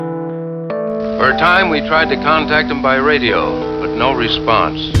For a time, we tried to contact him by radio, but no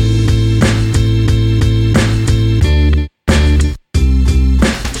response.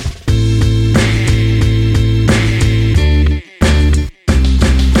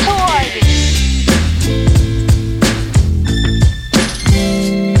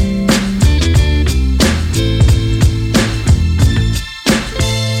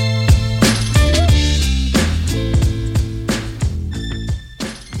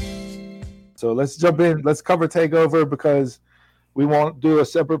 So let's jump in. Let's cover TakeOver because we won't do a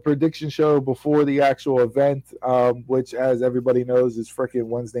separate prediction show before the actual event, which, as everybody knows, is freaking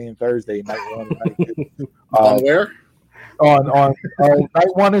Wednesday and Thursday, night one and night two. On where? On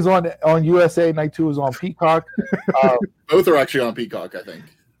night one is on USA, night two is on Peacock. Both are actually on Peacock, I think.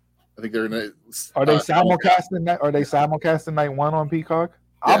 I think they're in Are they simulcasting? Are they simulcasting night one on Peacock?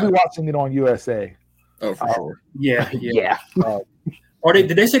 Yeah. I'll be watching it on USA. Oh, for sure. Yeah. Did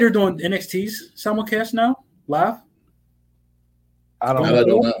they say they're doing NXT's simulcast now live? I don't I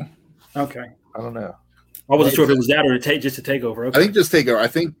don't know. Okay. I don't know. I wasn't sure if it was that or just a takeover. Okay. I think just TakeOver. I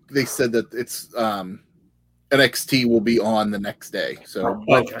think they said that it's NXT will be on the next day, so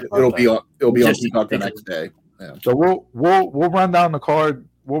it'll be on Peacock the next day. Yeah. So we'll run down the card.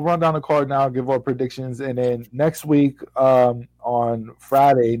 We'll run down the card now, give our predictions, and then next week on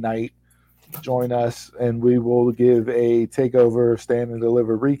Friday night, join us and we will give a TakeOver Stand and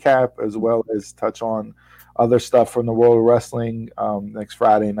Deliver recap as well as touch on other stuff from the world of wrestling next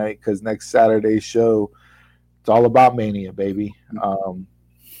Friday night, because next Saturday's show, it's all about Mania, baby.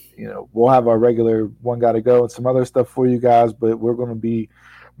 We'll have our regular One Gotta Go and some other stuff for you guys, but we're going to be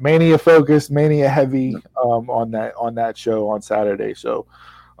Mania focused, Mania heavy on that show on Saturday. So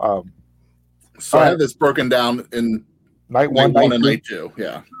I have this broken down in night one and night two.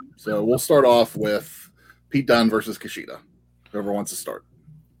 Yeah. So we'll start off with Pete Dunne versus Kushida. Whoever wants to start.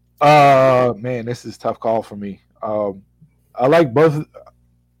 Man, this is a tough call for me. I like both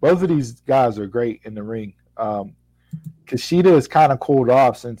of these guys are great in the ring. Kushida is kind of cooled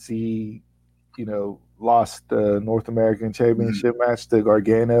off since he, lost the North American Championship match to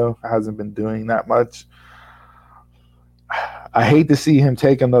Gargano. Hasn't been doing that much. I hate to see him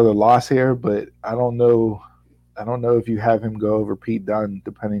take another loss here, but I don't know if you have him go over Pete Dunne,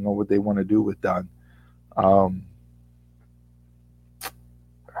 depending on what they want to do with Dunne. I'll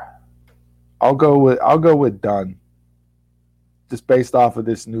go with Dunne, just based off of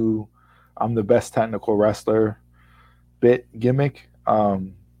this new "I'm the best technical wrestler" bit gimmick,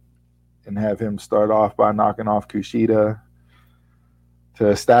 and have him start off by knocking off Kushida to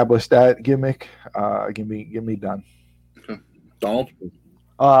establish that gimmick. Give me Dunne. Okay. Donald?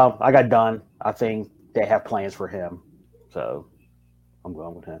 I got Dunne. I think they have plans for him, so I'm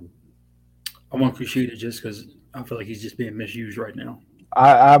going with him. I want Kushida just because I feel like he's just being misused right now.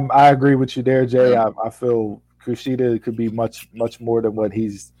 I agree with you there, Jay. I feel Kushida could be much more than what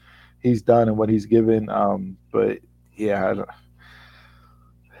he's done and what he's given. But yeah,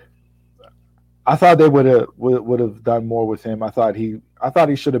 I thought they would have done more with him. I thought he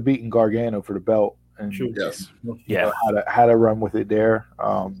should have beaten Gargano for the belt. And yes, had a run with it there.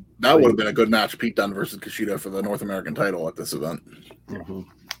 That would have been a good match, Pete Dunne versus Kushida for the North American title at this event. Mm-hmm.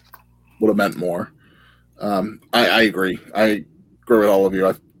 Would have meant more. I agree. I agree with all of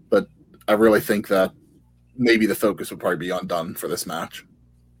you, but I really think that maybe the focus would probably be on Dunne for this match.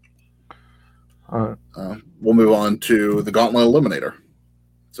 We'll move on to the Gauntlet Eliminator.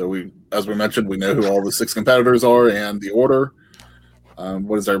 So as we mentioned, we know who all the 6 competitors are and the order.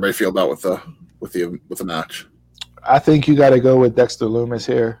 What does everybody feel about with the match? I think you got to go with Dexter Lumis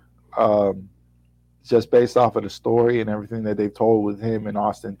here, just based off of the story and everything that they've told with him and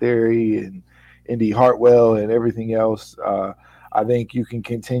Austin Theory and Indy Hartwell and everything else. I think you can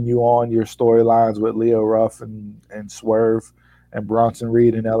continue on your storylines with Leo Ruff and Swerve and Bronson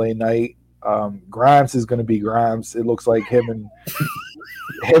Reed and LA Knight. Grimes is going to be Grimes. It looks like him and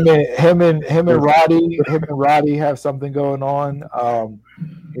Roddy have something going on.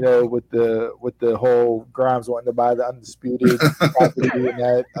 With the whole Grimes wanting to buy the Undisputed property and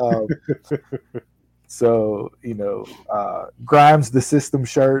that. So Grimes the System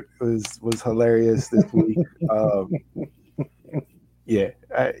shirt was hilarious this week.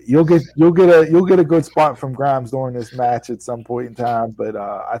 You'll get a good spot from Grimes during this match at some point in time, but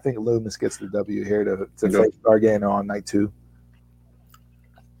I think Lumis gets the W here to face Gargano on night 2.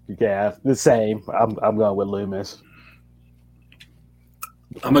 Yeah, the same. I'm going with Lumis.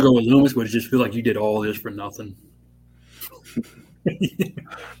 I'm gonna go with Lumis, but it just feels like you did all this for nothing.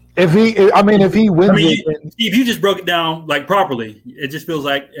 If he wins it, if you just broke it down like properly, it just feels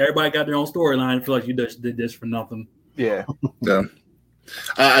like everybody got their own storyline. I feel like you just did this for nothing. Yeah. Yeah.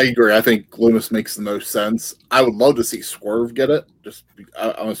 I agree. I think Loomis makes the most sense. I would love to see Swerve get it.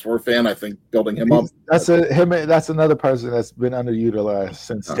 I'm a Swerve fan. I think building him up. That's another person that's been underutilized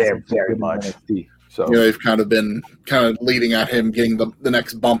since very much. NXT. So they've kind of been leading at him getting the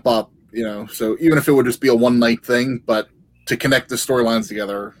next bump up. So even if it would just be a one night thing, but to connect the storylines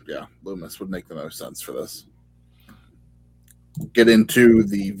together, yeah, Loomis would make the most sense for this. Get into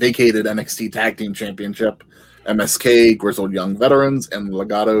the vacated NXT Tag Team Championship. MSK, Grizzled Young Veterans, and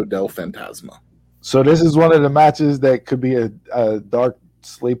Legado del Fantasma. So this is one of the matches that could be a dark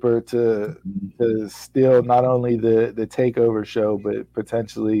sleeper to steal not only the TakeOver show, but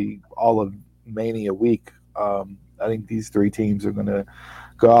potentially all of Mania week. I think these three teams are going to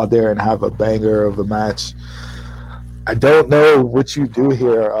go out there and have a banger of a match. I don't know what you do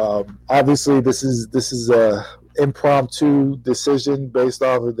here. Obviously, this is a impromptu decision based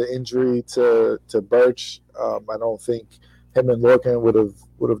off of the injury to Birch. I don't think him and Lorcan would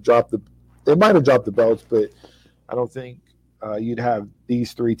have dropped they might have dropped the belts, but I don't think you'd have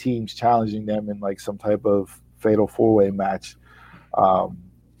these three teams challenging them in like some type of fatal four-way match.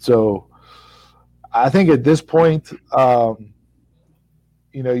 So I think at this point,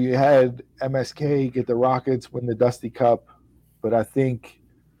 you had MSK get the Rockets, win the Dusty Cup, but I think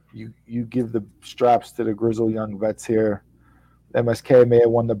you give the straps to the Grizzled Young Vets here. MSK may have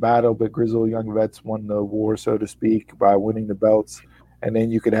won the battle, but Grizzled Young Vets won the war, so to speak, by winning the belts. And then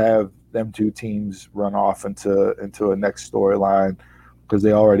you could have them two teams run off into a next storyline because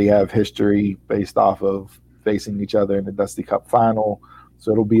they already have history based off of facing each other in the Dusty Cup final.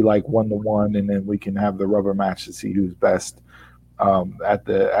 So it'll be like 1-1, and then we can have the rubber match to see who's best at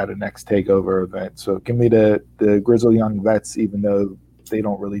a next TakeOver event. So give me the Grizzled Young Vets, even though they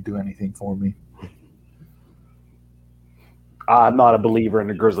don't really do anything for me. I'm not a believer in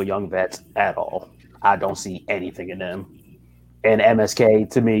the Grizzly Young Vets at all. I don't see anything in them. And MSK,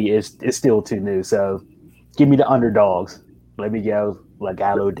 to me, is still too new. So give me the underdogs. Let me go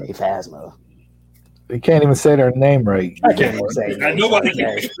Legado de Fantasma. They can't even say their name right. I can't even say it. Nobody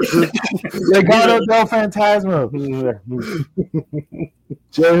can. Legado del Fantasma.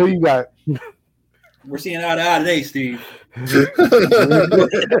 Jay, who you got? We're seeing eye to eye today, Steve. That's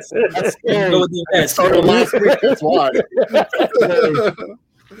scary. Started last week. That's why.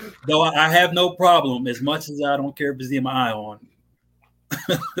 Though I have no problem, as much as I don't care if it's in my eye on.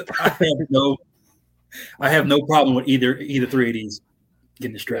 I have no problem with either three of these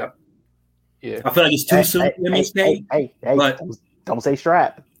getting the strap. Yeah, I feel like it's too soon for MSK. Hey, but don't say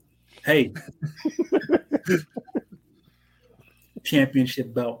strap. Hey,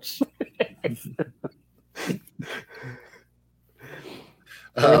 championship belts.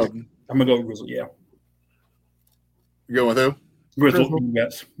 I'm gonna go with Grizzle. Yeah, you going with who? Grizzle.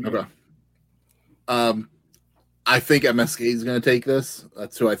 Yes. Okay. I think MSK is going to take this.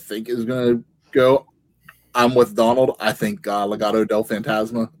 That's who I think is going to go. I'm with Donald. I think Legado del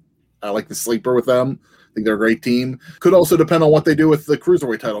Fantasma. I like the sleeper with them. I think they're a great team. Could also depend on what they do with the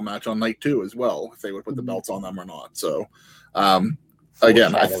Cruiserweight title match on night 2 as well, if they would put the belts on them or not. So,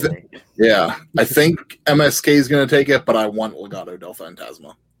 again, I think MSK is going to take it, but I want Legado del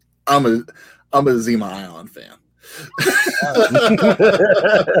Fantasma. I'm a Zima Ion fan.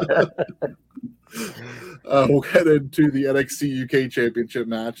 We'll head into the NXT UK Championship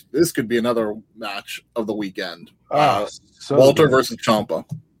match. This could be another match of the weekend. Walter versus Ciampa.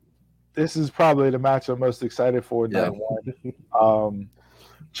 This is probably the match I'm most excited for. Night one.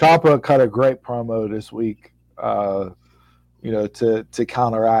 Ciampa cut a great promo this week. To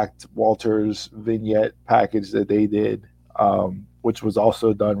counteract Walter's vignette package that they did, which was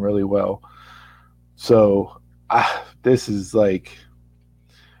also done really well. So this is like,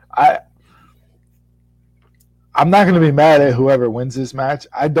 I'm not going to be mad at whoever wins this match.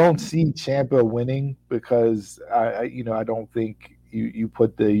 I don't see Ciampa winning because I don't think you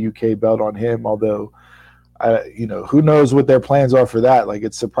put the UK belt on him. Although, who knows what their plans are for that? Like,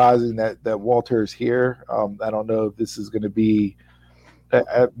 it's surprising that Walter is here. I don't know if this is going to be.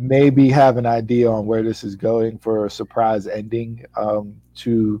 Maybe have an idea on where this is going for a surprise ending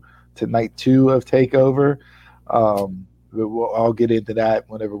to night 2 of TakeOver. I'll get into that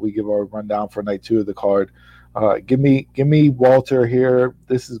whenever we give our rundown for night 2 of the card. Give me Walter here.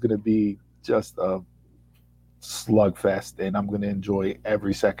 This is going to be just a slugfest, and I'm going to enjoy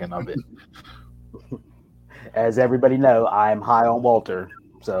every second of it. As everybody know, I'm high on Walter,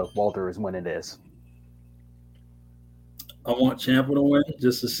 so Walter is winning this. I want Ciampa to win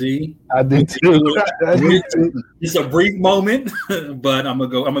just to see. I do too. It's a brief moment, but I'm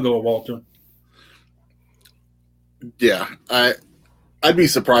gonna go with Walter. Yeah, I'd be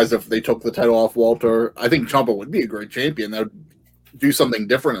surprised if they took the title off Walter. I think Ciampa would be a great champion. That would do something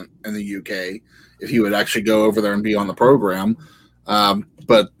different in the UK if he would actually go over there and be on the program.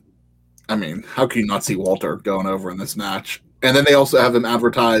 But I mean, how can you not see Walter going over in this match? And then they also have him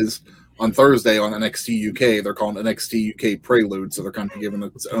advertised on Thursday on NXT UK. They're calling NXT UK Prelude, so they're kind of giving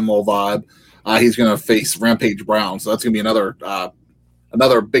it its own little vibe. He's going to face Rampage Brown, so that's going to be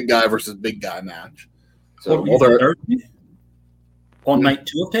another big guy versus big guy match. So Walter, on night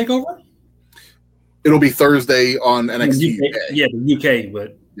 2 of TakeOver, it'll be Thursday on NXT UK. Yeah, the UK,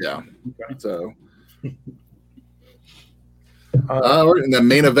 but yeah. Okay. So. And the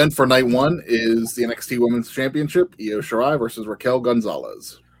main event for night 1 is the NXT Women's Championship, Io Shirai versus Raquel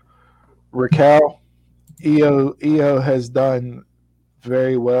Gonzalez. Io has done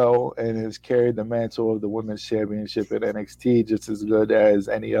very well and has carried the mantle of the Women's Championship at NXT just as good as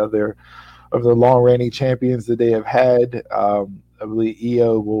any other of the long-reigning champions that they have had. I believe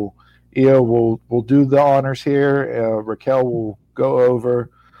Io will do the honors here. Raquel will go over,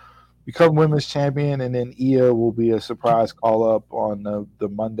 become women's champion, and then Io will be a surprise call-up on the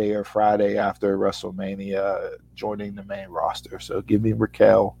Monday or Friday after WrestleMania, joining the main roster. So give me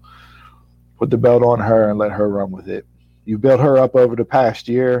Raquel, put the belt on her, and let her run with it. You built her up over the past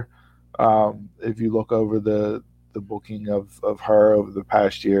year. If you look over the booking of her over the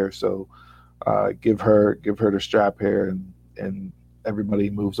past year, so give her the strap here, and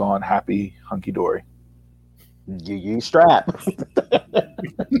everybody moves on happy, hunky dory. You strap.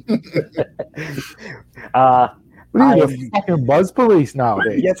 What are you, the fucking buzz police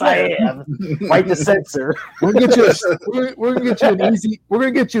nowadays? Yes, I am. Right to censor. We're gonna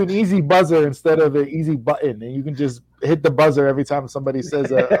get you an easy buzzer instead of an easy button, and you can just hit the buzzer every time somebody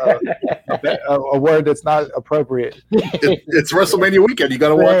says a word that's not appropriate. It's WrestleMania weekend. You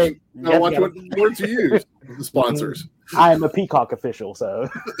gotta watch. Watch what words you use. The sponsors. I am a Peacock official, so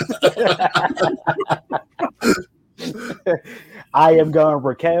I am going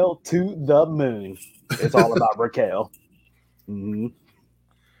Raquel to the moon. It's all about Raquel. Mm-hmm.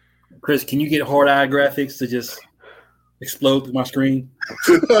 Chris, can you get hard eye graphics to just explode through my screen?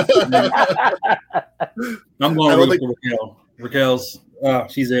 I'm going with Raquel. Raquel's,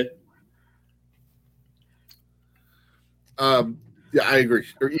 she's it. Yeah, I agree.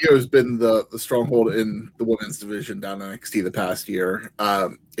 Io's been the stronghold in the women's division down in NXT the past year.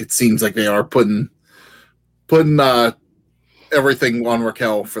 It seems like they are putting everything on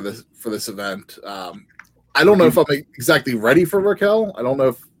Raquel for this event. I don't know if I'm exactly ready for Raquel. I don't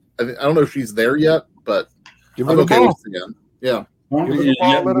know if she's there yet, but I'm okay with it again. Yeah. Are we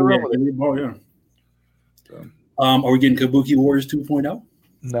getting Kabuki Warriors 2.0?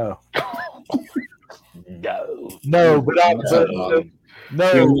 No. No, but that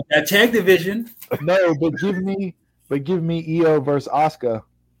tag division. No, but give me Io versus Asuka.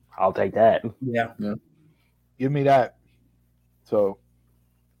 I'll take that. Yeah. Give me that. So,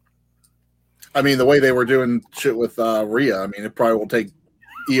 I mean, the way they were doing shit with Rhea, I mean, it probably will take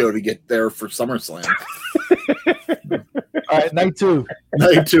Io to get there for SummerSlam. All right, night 2.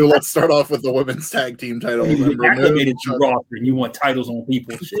 Night 2. Let's start off with the women's tag team titles. You activated your roster and you want titles on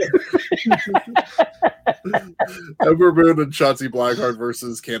people. Ember Moon and Shotzi Blackheart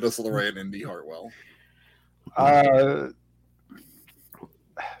versus Candice LeRae and Indy Hartwell.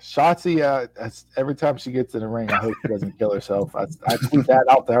 Shotzi, every time she gets in the ring, I hope she doesn't kill herself. I tweet that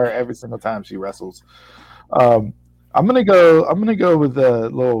out to her every single time she wrestles. I'm gonna go with a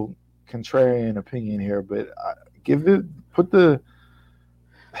little contrarian opinion here, but I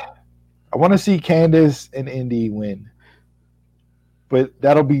want to see Candice and Indy win, but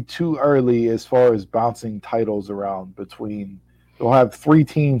that'll be too early as far as bouncing titles around between. They'll have 3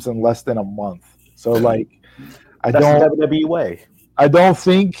 teams in less than a month, so that's the WWE way. I don't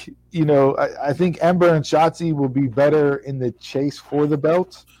think, I think Ember and Shotzi will be better in the chase for the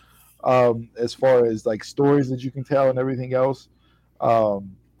belts, as far as like stories that you can tell and everything else.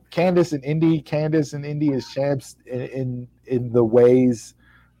 Candice and Indy as champs in the ways,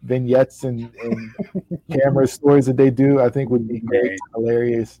 vignettes and camera stories that they do, I think would be great,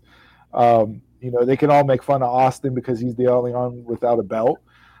 hilarious. They can all make fun of Austin because he's the only one without a belt,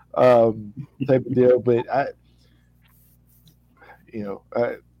 type of deal. But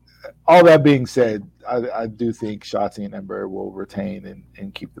all that being said, I do think Shotzi and Ember will retain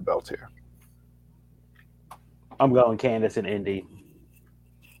and keep the belts here. I'm going Candice and Indy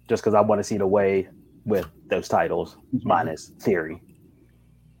just because I want to see the way with those titles, minus Theory.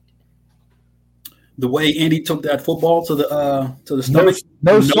 The way Indy took that football to the stomach.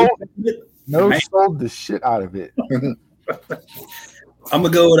 Sold the shit out of it. I'm gonna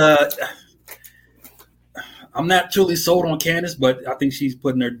go with I'm not truly sold on Candice, but I think she's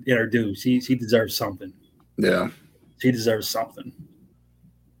putting her in her due. She deserves something. Yeah. She deserves something.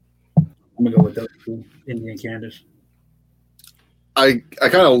 I'm gonna go with those two, Indy and Candice. I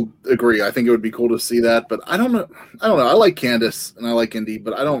kind of agree. I think it would be cool to see that, but I don't know. I like Candice and I like Indy,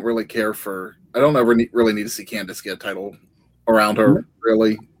 but I don't really care for. I don't ever really need to see Candice get a title around her,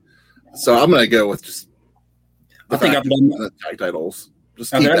 really. So I'm gonna go with just. I think after the tag titles,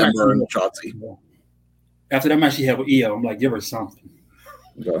 just keep Ember and Shotzi. After that match she had with Io, I'm like, give her something.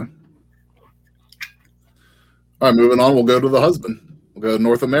 Okay. All right, moving on. We'll go to the husband. We'll go to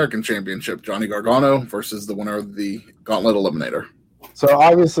North American Championship. Johnny Gargano versus the winner of the Gauntlet Eliminator. So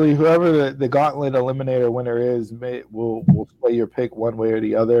obviously, whoever the Gauntlet Eliminator winner is, will sway your pick one way or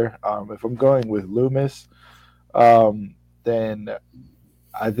the other. If I'm going with Loomis, then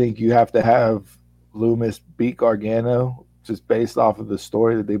I think you have to have Loomis beat Gargano just based off of the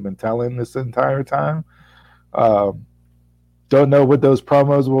story that they've been telling this entire time. Don't know what those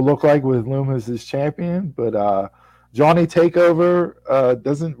promos will look like with Loomis as champion, but Johnny Takeover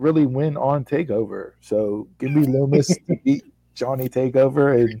doesn't really win on Takeover. So give me Loomis to beat Johnny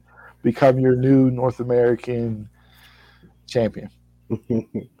Takeover and become your new North American champion.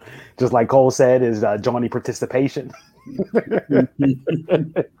 Just like Cole said, is Johnny participation.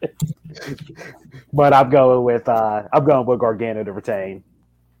 But I'm going with Gargano to retain,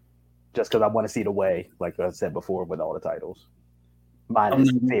 just because I want to see the way, like I said before, with all the titles. Mine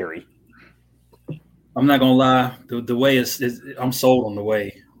is theory. I'm not gonna lie, the way is I'm sold on the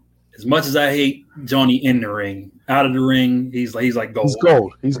way. As much as I hate Johnny in the ring, out of the ring, he's like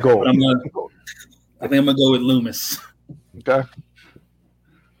gold. He's gold. I think I'm gonna go with Loomis. Okay.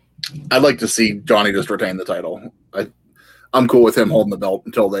 I'd like to see Johnny just retain the title. I'm cool with him holding the belt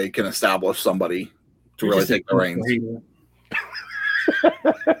until they can establish somebody to really take the reins.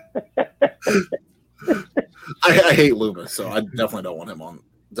 I hate Loomis, so I definitely don't want him on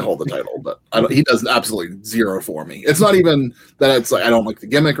to hold the title. But he does absolutely zero for me. It's not even that it's like I don't like the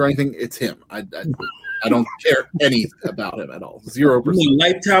gimmick or anything. It's him. I don't care anything about him at all. 0%.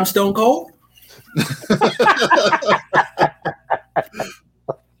 Lifetime Stone Cold.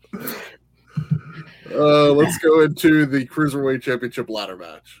 Let's go into the Cruiserweight Championship ladder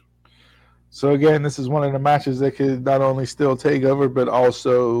match. So again, this is one of the matches that could not only still take over, but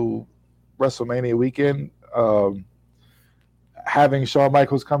also WrestleMania weekend. Having Shawn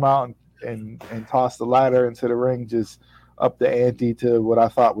Michaels come out and toss the ladder into the ring just up the ante to what I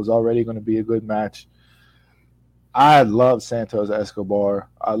thought was already going to be a good match. I love Santos Escobar.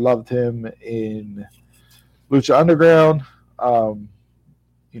 I loved him in Lucha Underground. I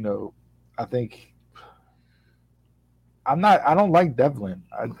think I don't like Devlin.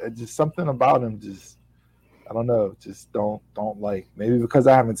 I just something about him I don't know, just don't like. Maybe because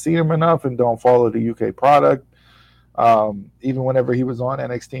I haven't seen him enough and don't follow the UK product. Even whenever he was on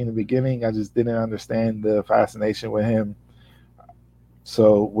NXT in the beginning, I just didn't understand the fascination with him.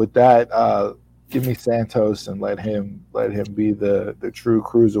 So with that, give me Santos and let him be the true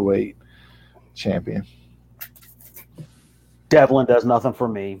Cruiserweight champion. Devlin does nothing for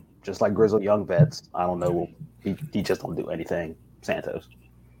me, just like Grizzled Young Vets. I don't know. He just don't do anything. Santos.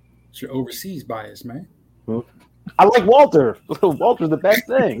 It's your overseas bias, man. I like Walter. Walter's the best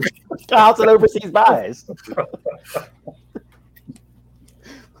thing. How's an overseas bias?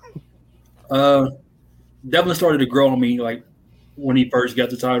 Devlin started to grow on me like when he first got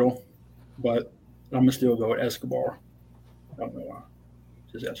the title, but I'm gonna still go with Escobar. I don't know why.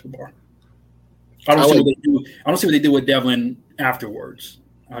 Just Escobar. I don't see what they do with Devlin afterwards.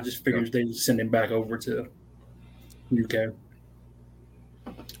 I just figured they send him back over to UK.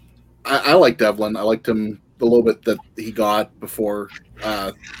 I like Devlin. I liked him a little bit that he got before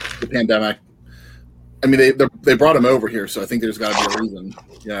the pandemic. I mean, they brought him over here, so I think there's got to be a reason.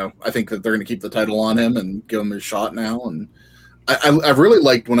 I think that they're going to keep the title on him and give him his shot now. And I really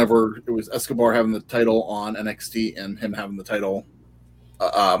liked whenever it was Escobar having the title on NXT and him having the title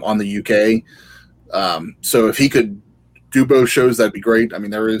on the UK. So if he could do both shows, that'd be great. I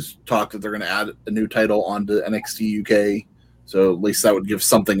mean, there is talk that they're going to add a new title onto NXT UK, so at least that would give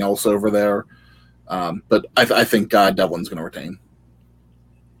something else over there. But I think Devlin's going to retain.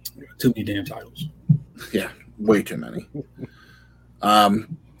 Too many damn titles. Yeah, way too many.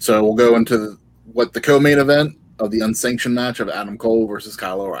 So we'll go into the co-main event of the unsanctioned match of Adam Cole versus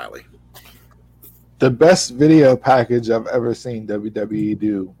Kyle O'Reilly. The best video package I've ever seen WWE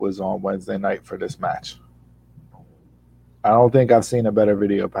do was on Wednesday night for this match. I don't think I've seen a better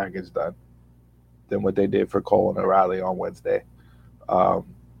video package done than what they did for Cole and O'Reilly on Wednesday.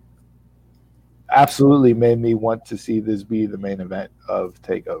 Absolutely made me want to see this be the main event of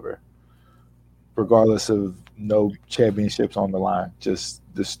TakeOver, regardless of no championships on the line. Just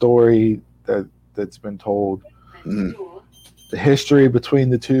the story that's been told Mhm. the history between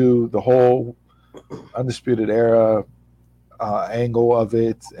the two, the whole Undisputed Era angle of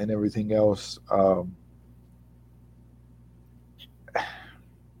it, and everything else.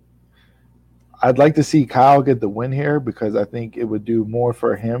 I'd like to see Kyle get the win here because I think it would do more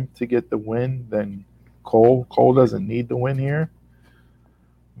for him to get the win than Cole. Cole doesn't need the win here.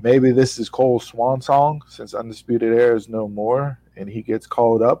 Maybe this is Cole's swan song since Undisputed Era is no more and he gets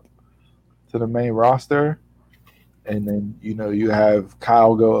called up to the main roster. And then, you have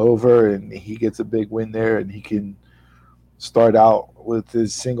Kyle go over and he gets a big win there and he can start out with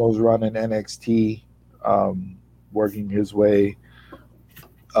his singles run in NXT, working his way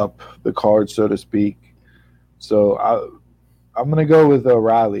up the card, so to speak. So I'm going to go with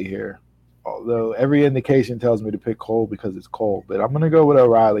O'Reilly here. Although every indication tells me to pick Cole because it's Cole. But I'm going to go with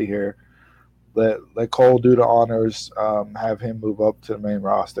O'Reilly here. Let Cole do the honors, have him move up to the main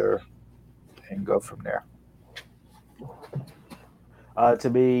roster, and go from there. To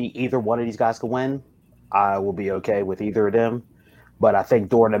me, either one of these guys can win. I will be okay with either of them. But I think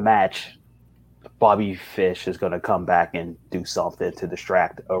during the match, Bobby Fish is going to come back and do something to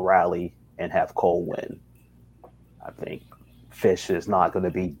distract O'Reilly and have Cole win. I think Fish is not going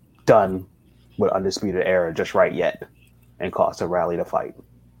to be done with Undisputed Era just right yet and cause O'Reilly to fight.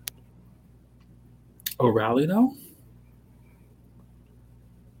 O'Reilly, though?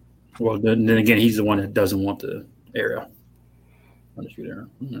 Well, then again, he's the one that doesn't want the era. Undisputed Era.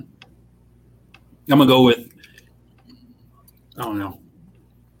 Mm-hmm. I'm going to go with, I don't know.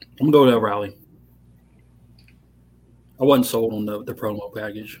 I'm going to go with O'Reilly. I wasn't sold on the promo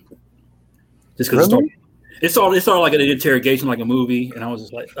package. Just because it started like an interrogation, like a movie, and I was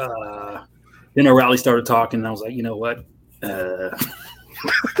just like, Then O'Reilly started talking, and I was like, you know what? But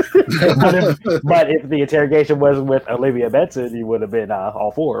if the interrogation was with Olivia Benson, you would have been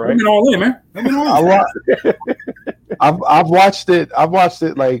all for it, right? I've been all in, man. I've watched it. I've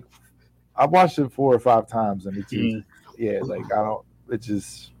watched it 4 or 5 times, and it's just, it's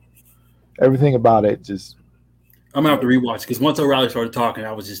just everything about it. Just I'm gonna have to rewatch because once O'Reilly started talking,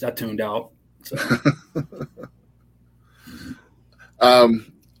 I tuned out. So.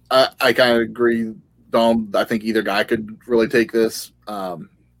 I kind of agree, Dom. I think either guy could really take this. I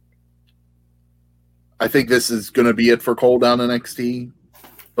think this is going to be it for Cole down NXT,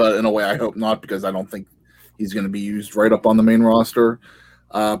 but in a way, I hope not because I don't think he's going to be used right up on the main roster.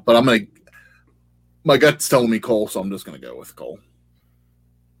 But my gut's telling me Cole, so I'm just going to go with Cole.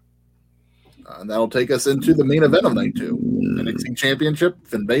 And that'll take us into the main event of night 2. NXT Championship,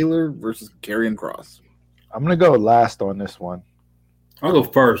 Finn Balor versus Karrion Kross. I'm going to go last on this one. I'll go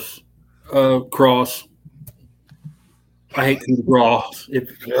first. Cross. I hate the Cross.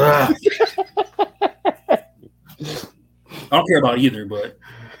 I don't care about either, but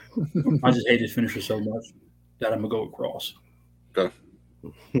I just hate his finisher so much that I'm going to go with Cross. Okay.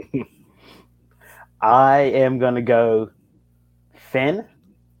 I am going to go Finn.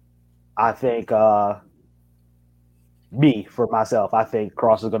 I think for myself, I think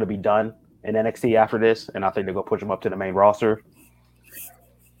Kross is going to be done in NXT after this, and I think they're going to push him up to the main roster.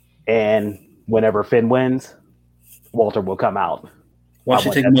 And whenever Finn wins, Walter will come out. Why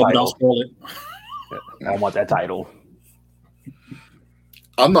should take him over? I'll spoil it. I want that title.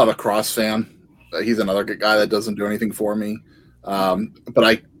 I'm not a Kross fan. He's another guy that doesn't do anything for me. But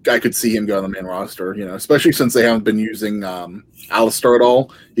I could see him go on the main roster, especially since they haven't been using Alistair at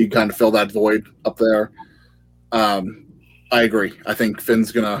all. He can kind of fill that void up there. I agree. I think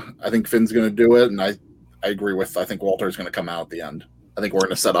Finn's gonna do it, and I agree with. I think Walter's gonna come out at the end. I think we're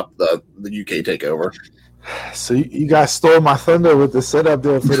gonna set up the UK takeover. So you guys stole my thunder with the setup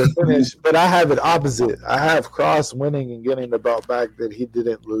there for the finish, but I have it opposite. I have Kross winning and getting the belt back that he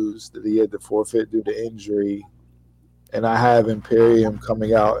didn't lose, that he had to forfeit due to injury. And I have Imperium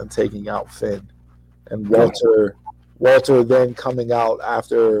coming out and taking out Finn. And Walter then coming out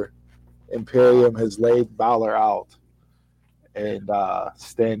after Imperium has laid Balor out and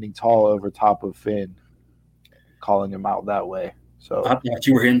standing tall over top of Finn, calling him out that way. So I thought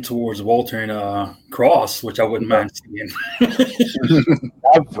you were heading towards Walter and Kross, which I wouldn't mind seeing.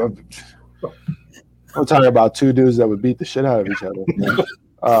 We're talking about 2 dudes that would beat the shit out of each other.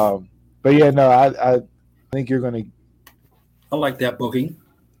 But yeah, no, I think you're going to. I like that booking.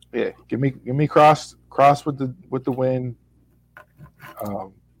 Yeah, give me Kross with the win,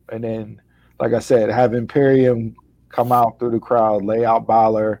 and then, like I said, have Imperium come out through the crowd, lay out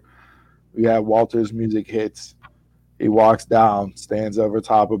Balor. We have Walter's music hits. He walks down, stands over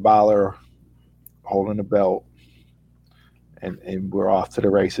top of Balor, holding the belt, and we're off to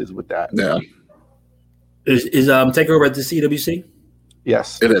the races with that. Yeah. Is Takeover at the CWC?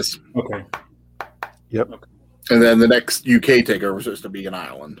 Yes, it is. Okay. Yep. Okay. And then the next UK takeover is supposed to be in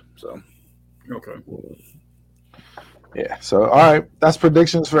Ireland. So Okay. Yeah. So all right, that's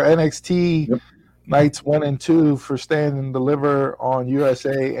predictions for NXT Yep. nights 1 and 2 for Stand and Deliver on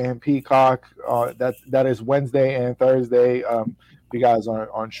USA and Peacock. That is Wednesday and Thursday. If you guys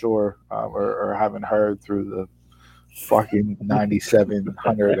aren't sure or haven't heard through the fucking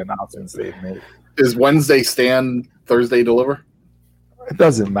 9,700 announcements they've made. is Wednesday stand, Thursday deliver? It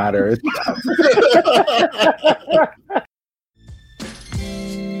doesn't matter.